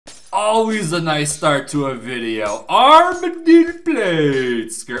Always a nice start to a video. Armadillo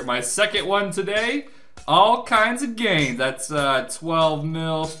plates. Got my second one today. All kinds of games. That's 12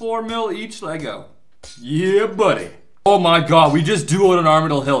 mil, 4 mil each Lego. Yeah, buddy. Oh my god, we just duoed an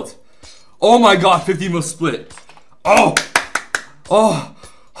Armadillo Hilt. Oh my god, 50 mil split. Oh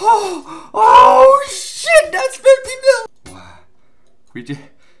shit, that's 50 mil. Wow. We just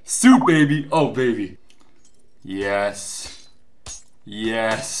suit, baby. Oh baby. Yes.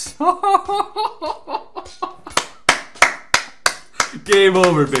 Yes. Game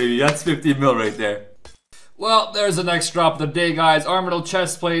over, baby. That's 50 mil right there. Well, there's the next drop of the day, guys. Armadillo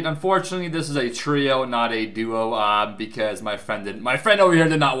chest plate. Unfortunately, this is a trio, not a duo, because my friend over here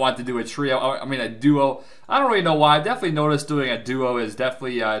did not want to do a trio. I mean, a duo. I don't really know why. I've definitely noticed doing a duo is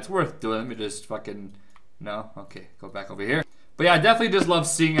definitely, it's worth doing. Let me just fucking, no? Okay, go back over here. But yeah, I definitely just love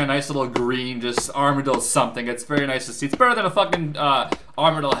seeing a nice little green, just Armadillo something. It's very nice to see. It's better than a fucking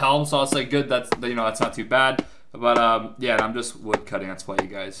Armadillo helm, so I'll say good. That's, you know, that's not too bad. But yeah, I'm just wood cutting. That's why you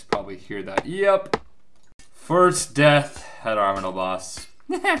guys probably hear that. Yep. First death at Armadillo boss.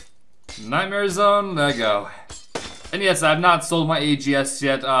 Nightmare Zone. There you go. And yes, I've not sold my AGS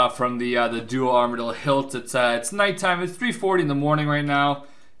yet from the duo Armadillo Hilt. It's nighttime. It's 3:40 in the morning right now,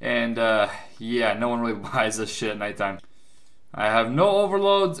 and yeah, no one really buys this shit at nighttime. I have no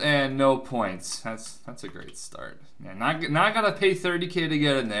overloads and no points. That's a great start. Yeah, not gotta pay 30k to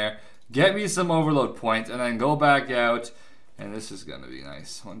get in there. Get me some overload points and then go back out. And this is gonna be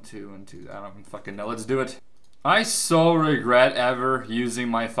nice. 1, 2, 1, 2. I don't even fucking know. Let's do it. I so regret ever using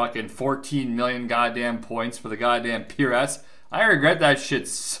my fucking 14 million goddamn points for the goddamn PRS. I regret that shit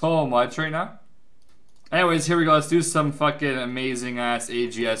so much right now. Anyways, here we go. Let's do some fucking amazing ass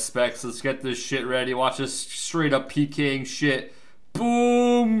AGS specs. Let's get this shit ready. Watch this straight up PKing shit.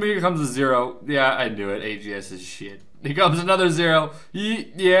 Boom! Here comes a 0. Yeah, I knew it. AGS is shit. Here comes another 0.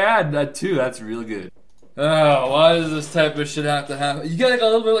 Yeah, that 2. That's real good. Oh, why does this type of shit have to happen? You get like a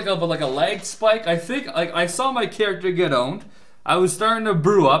little bit like a lag spike. I think like I saw my character get owned. I was starting to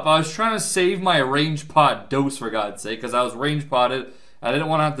brew up. I was trying to save my range pot dose for God's sake, because I was range potted. I didn't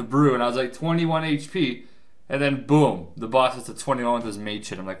want to have to brew, and I was like 21 HP, and then boom, the boss is at 21 with his mage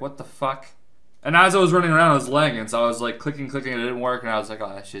shit. I'm like, what the fuck? And as I was running around, I was lagging, so I was like clicking, and it didn't work, and I was like, oh,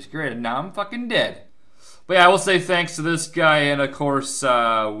 that shit's great, and now I'm fucking dead. But yeah, I will say thanks to this guy, and of course,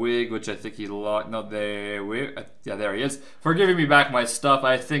 Wig, which I think he lost, no, yeah, there he is, for giving me back my stuff.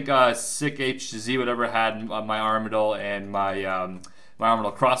 I think Sick HZ, whatever, had my Armadillo and my Armadillo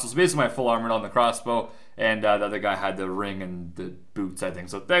crossbow, so basically my full Armadillo and the crossbow. And the other guy had the ring and the boots, I think.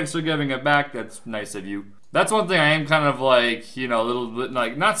 So thanks for giving it back. That's nice of you. That's one thing I am kind of like, you know, a little bit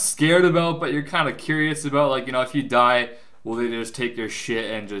like, not scared about, but you're kind of curious about. Like, you know, if you die, will they just take your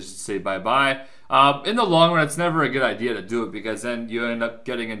shit and just say bye-bye? In the long run, it's never a good idea to do it, because then you end up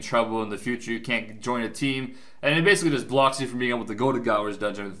getting in trouble in the future. You can't join a team. And it basically just blocks you from being able to go to Gower's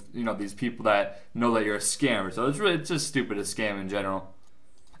Dungeon with, you know, these people that know that you're a scammer. So it's just stupid to scam in general.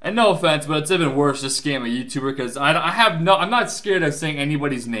 And no offense, but it's even worse to scam a YouTuber, because I'm not scared of saying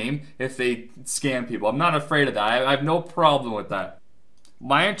anybody's name if they scam people. I'm not afraid of that. I have no problem with that.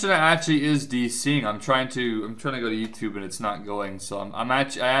 My internet actually is DCing. I'm trying to go to YouTube and it's not going. So I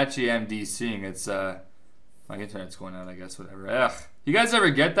actually am DCing. It's my internet's going out, I guess, whatever. Ugh. You guys ever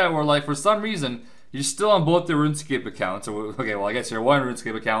get that where, like, for some reason you're still on both the RuneScape accounts? Or, okay, well, I guess you're one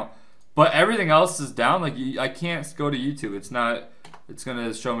RuneScape account, but everything else is down. Like, I can't go to YouTube. It's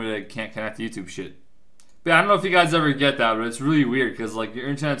gonna show me that I can't connect to YouTube shit. But I don't know if you guys ever get that, but it's really weird, because like your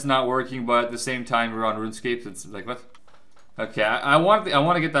internet's not working, but at the same time we're on RuneScape. It's like, what? Okay, I want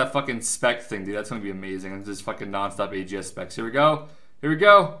to get that fucking spec thing, dude. That's gonna be amazing. And just fucking non-stop AGS specs. Here we go. Here we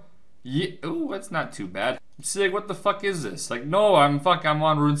go. Yeah. Ooh, that's not too bad. Sick. What the fuck is this? Like, no, I'm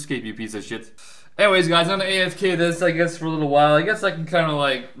on RuneScape, you piece of shit. Anyways, guys, I'm gonna AFK this, I guess, for a little while. I guess I can kind of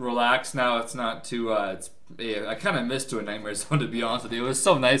like relax now. It's not too. Yeah, I kind of missed to a Nightmare Zone, to be honest with you. It was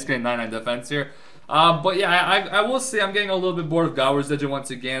so nice getting 99 defense here. But yeah, I will say I'm getting a little bit bored of Gower's Dungeon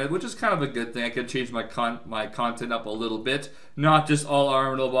once again, which is kind of a good thing. I could change my content up a little bit, not just all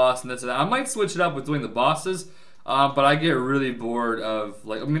Armadillo boss and this and that. I might switch it up with doing the bosses, but I get really bored of,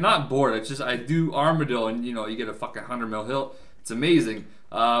 like, I mean, not bored. It's just I do Armadillo, and you know, you get a fucking 100 mil hilt. It's amazing.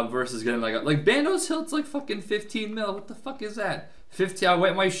 Versus getting like Bando's Hilt's like fucking 15 mil. What the fuck is that? 50. I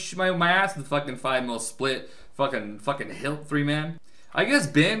wet my ass with fucking 5 mil split. Fucking Hilt 3-man. I guess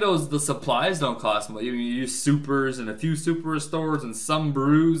Bando's, the supplies don't cost much. You use supers and a few super restores and some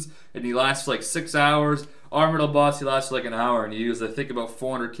brews, and he lasts for like 6 hours. Armadillo boss, he lasts for like an hour, and you use, I think, about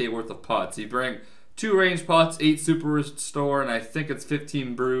 400k worth of pots. You bring 2 range pots, 8 super restore, and I think it's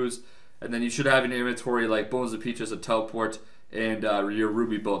 15 brews. And then you should have in your inventory like Bones of Peaches, a teleport, and your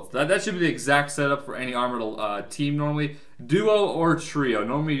ruby both. That should be the exact setup for any Armadyl team normally. Duo or trio.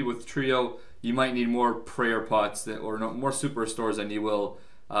 Normally with trio, you might need more prayer pots or more superstores than you will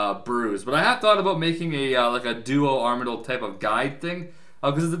brews. But I have thought about making a like a duo Armadyl type of guide thing.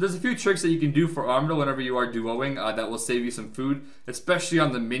 Because there's a few tricks that you can do for Armadyl whenever you are duoing that will save you some food, especially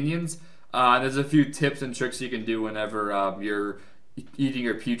on the minions. There's a few tips and tricks you can do whenever you're eating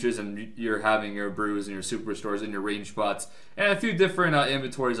your peaches and you're having your brews and your superstores and your range spots. And a few different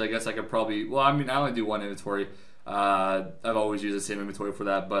inventories, I guess I could probably... Well, I mean, I only do one inventory. I've always used the same inventory for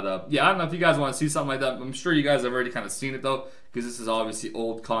that. But yeah, I don't know if you guys want to see something like that. I'm sure you guys have already kind of seen it, though, because this is obviously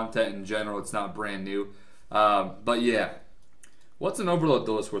old content in general. It's not brand new. But yeah. What's an overload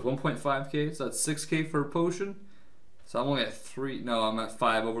though? It's worth 1.5k, so that's 6k for a potion. So I'm only at 3, no, I'm at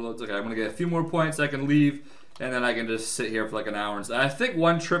 5 overloads. Okay, I'm gonna get a few more points, I can leave, and then I can just sit here for like an hour. And I think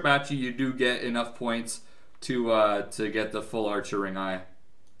one trip actually you do get enough points to get the full archer ring eye.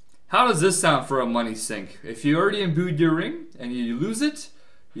 How does this sound for a money sink? If you already imbued your ring and you lose it,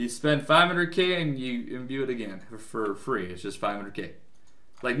 you spend 500k and you imbue it again for free. It's just 500k.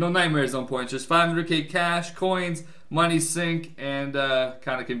 Like, no nightmares on points, just 500k cash, coins, money sink, and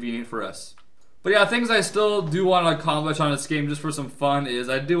kind of convenient for us. But yeah, things I still do want to accomplish on this game just for some fun is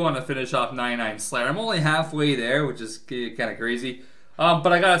I do want to finish off 99 Slayer. I'm only halfway there, which is kind of crazy. But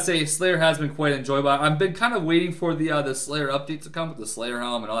I gotta say, Slayer has been quite enjoyable. I've been kind of waiting for the Slayer update to come with the Slayer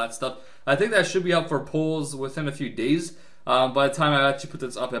helm and all that stuff. I think that should be up for polls within a few days. By the time I actually put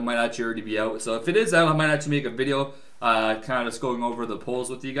this up, it might actually already be out. So if it is out, I might actually make a video kind of just going over the polls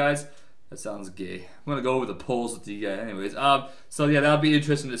with you guys. That sounds gay. I'm gonna go over the polls with you guys anyways. So yeah, that'll be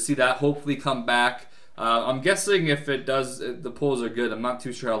interesting to see that hopefully come back. I'm guessing if it does, the polls are good. I'm not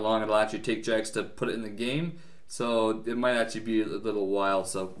too sure how long it'll actually take Jax to put it in the game. So it might actually be a little while.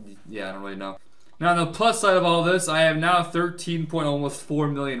 So yeah, I don't really know. Now on the plus side of all this, I have now 13.almost 4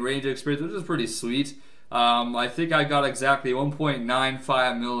 million range experience, which is pretty sweet. I think I got exactly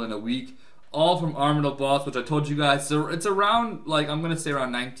 1.95 mil in a week. All from Armadyl bots, which I told you guys. So it's around, like, I'm going to say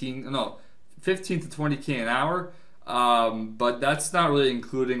around 15 to 20k an hour. But that's not really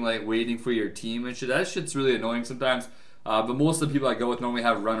including, like, waiting for your team and shit. That shit's really annoying sometimes. But most of the people I go with normally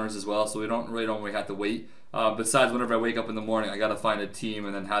have runners as well, so we don't really have to wait. Besides, whenever I wake up in the morning, I got to find a team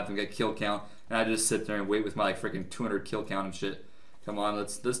and then have them get kill count. And I just sit there and wait with my, like, freaking 200 kill count and shit. Come on,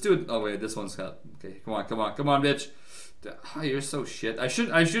 let's do it. Oh, wait, this one's got... Okay, come on, bitch. Oh, you're so shit. I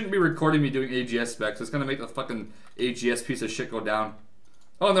shouldn't be recording me doing AGS specs. It's gonna make the fucking AGS piece of shit go down.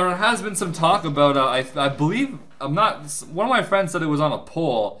 Oh, and there has been some talk about I believe one of my friends said it was on a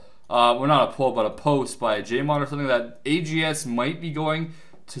poll. Well, not a poll, but a post by JMod or something that AGS might be going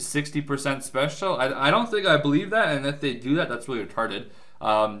to 60% special. I don't think I believe that, and if they do that, that's really retarded.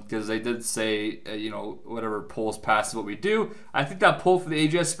 Because they did say, you know, whatever polls pass is what we do. I think that poll for the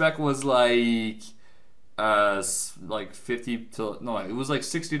AGS spec was like 50 to, no, it was like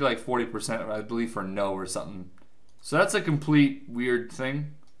 60 to like 40%, I believe, for no or something. So that's a complete weird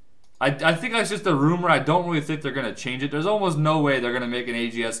thing. I think that's just a rumor. I don't really think they're gonna change it. There's almost no way they're gonna make an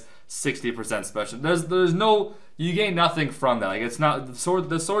AGS 60% special. There's no, you gain nothing from that. Like, it's not,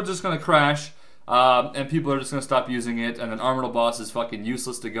 the sword's just gonna crash, and people are just gonna stop using it, and then Armadyl boss is fucking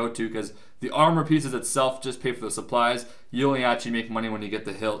useless to go to because the armor pieces itself just pay for the supplies. You only actually make money when you get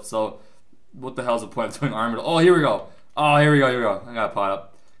the hilt. So what the hell's the point of doing Armadyl? Oh, here we go. Oh, here we go. I gotta pot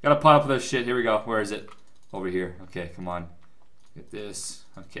up. Gotta pot up with this shit. Here we go. Where is it? Over here. Okay, come on. Get this.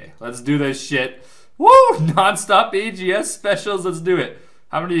 Okay, let's do this shit. Woo! Non-stop AGS specials. Let's do it.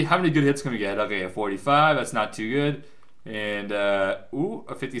 How many good hits can we get? Okay, a 45. That's not too good. And ooh,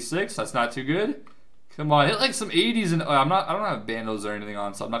 a 56. That's not too good. Come on, hit like some 80s and I don't have bandos or anything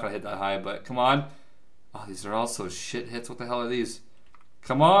on, so I'm not gonna hit that high. But come on. Oh, these are also shit hits. What the hell are these?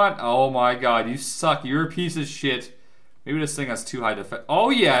 Come on. Oh my god, you suck. You're a piece of shit. Maybe this thing has too high defense. Oh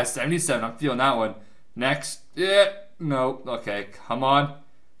yeah, 77. I'm feeling that one. Next. Yeah. No. Okay, come on.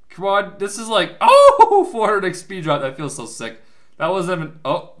 Come on. This is like, oh, 400 XP drop. That feels so sick. That wasn't even,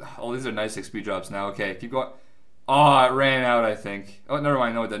 oh, these are nice XP drops now. Okay, keep going. Oh, it ran out, I think. Oh, never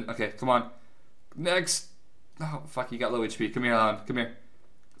mind. No, it didn't. Okay, come on. Next. Oh, fuck, you got low HP. Come here, Alan. Come here.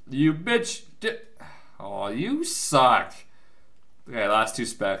 You bitch. Oh, you suck. Okay, last two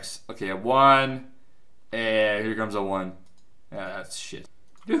specs. Okay, a 1. And here comes a 1. Yeah, that's shit.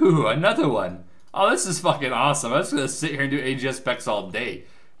 Dude, another one. Oh, this is fucking awesome. I'm just gonna sit here and do AGS specs all day.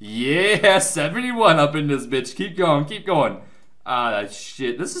 Yeah, 71 up in this bitch. Keep going, keep going. Ah, that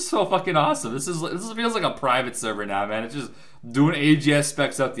shit. This is so fucking awesome. This feels like a private server now, man. It's just doing AGS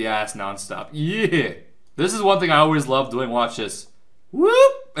specs up the ass nonstop. Yeah. This is one thing I always love doing. Watch this.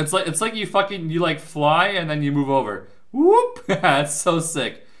 Whoop! It's like you like fly and then you move over. Whoop! That's so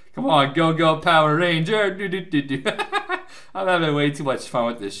sick. Come on, go Power Ranger. Do do do do. I'm having way too much fun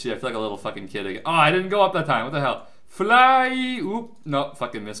with this shit. I feel like a little fucking kid again. Oh, I didn't go up that time. What the hell? Fly! Oop! No,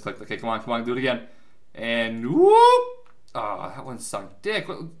 fucking misclicked. Okay, come on, do it again. And whoop! Oh, that one sunk dick.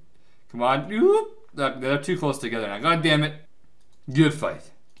 Come on, whoop! They're too close together now. God damn it. Good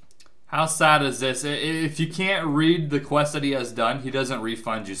fight. How sad is this? If you can't read the quest that he has done, he doesn't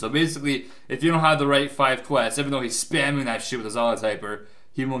refund you. So basically, if you don't have the right 5 quests, even though he's spamming that shit with his auto-typer,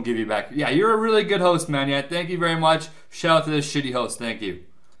 he won't give you back. Yeah, you're a really good host, man. Yeah, thank you very much. Shout out to this shitty host. Thank you.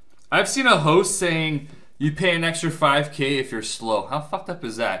 I've seen a host saying you pay an extra 5K if you're slow. How fucked up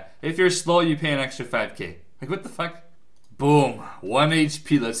is that? If you're slow, you pay an extra 5K. Like, what the fuck? Boom. 1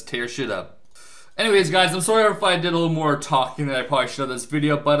 HP. Let's tear shit up. Anyways, guys, I'm sorry if I did a little more talking than I probably should have this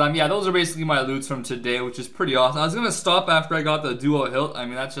video, but yeah, those are basically my loots from today, which is pretty awesome. I was gonna stop after I got the duo hilt. I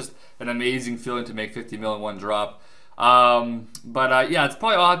mean, that's just an amazing feeling to make 50 mil in one drop. Yeah, it's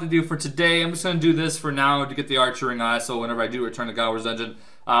probably all I have to do for today. I'm just gonna do this for now to get the archering eye, so whenever I do return to God Wars Dungeon,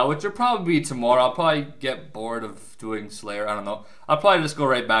 which will probably be tomorrow, I'll probably get bored of doing Slayer. I don't know. I'll probably just go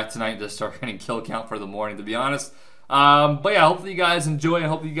right back tonight and just start getting kill count for the morning, to be honest. Yeah, hopefully you guys enjoy. I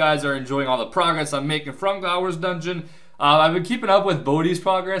hope you guys are enjoying all the progress I'm making from God Wars Dungeon. I've been keeping up with Bodhi's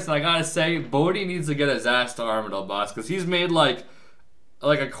progress, and I gotta say, Bodhi needs to get his ass to Armadale, boss, because he's made like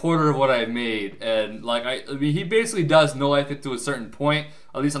a quarter of what I made, and like I mean, he basically does no life it to a certain point,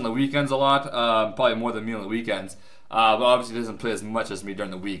 at least on the weekends a lot, probably more than me on the weekends. But obviously he doesn't play as much as me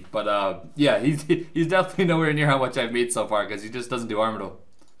during the week. But yeah, he's definitely nowhere near how much I've made so far, because he just doesn't do Armadale.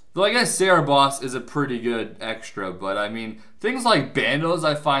 Though I guess Sarah Boss is a pretty good extra, but I mean, things like Bandos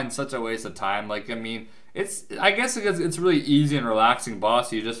I find such a waste of time. Like, I mean, I guess it's really easy and relaxing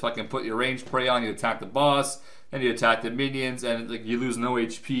boss. You just fucking put your range prey on, you attack the boss, then you attack the minions, and like you lose no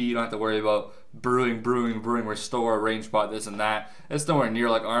HP. You don't have to worry about brewing, restore, range spot, this and that. It's nowhere near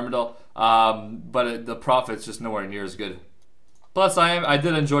like Armadale, but the profit's just nowhere near as good. Plus, I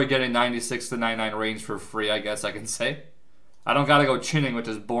did enjoy getting 96 to 99 range for free, I guess I can say. I don't gotta go chinning, which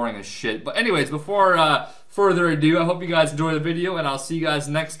is boring as shit. But anyways, before further ado, I hope you guys enjoy the video, and I'll see you guys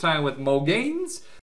next time with more games.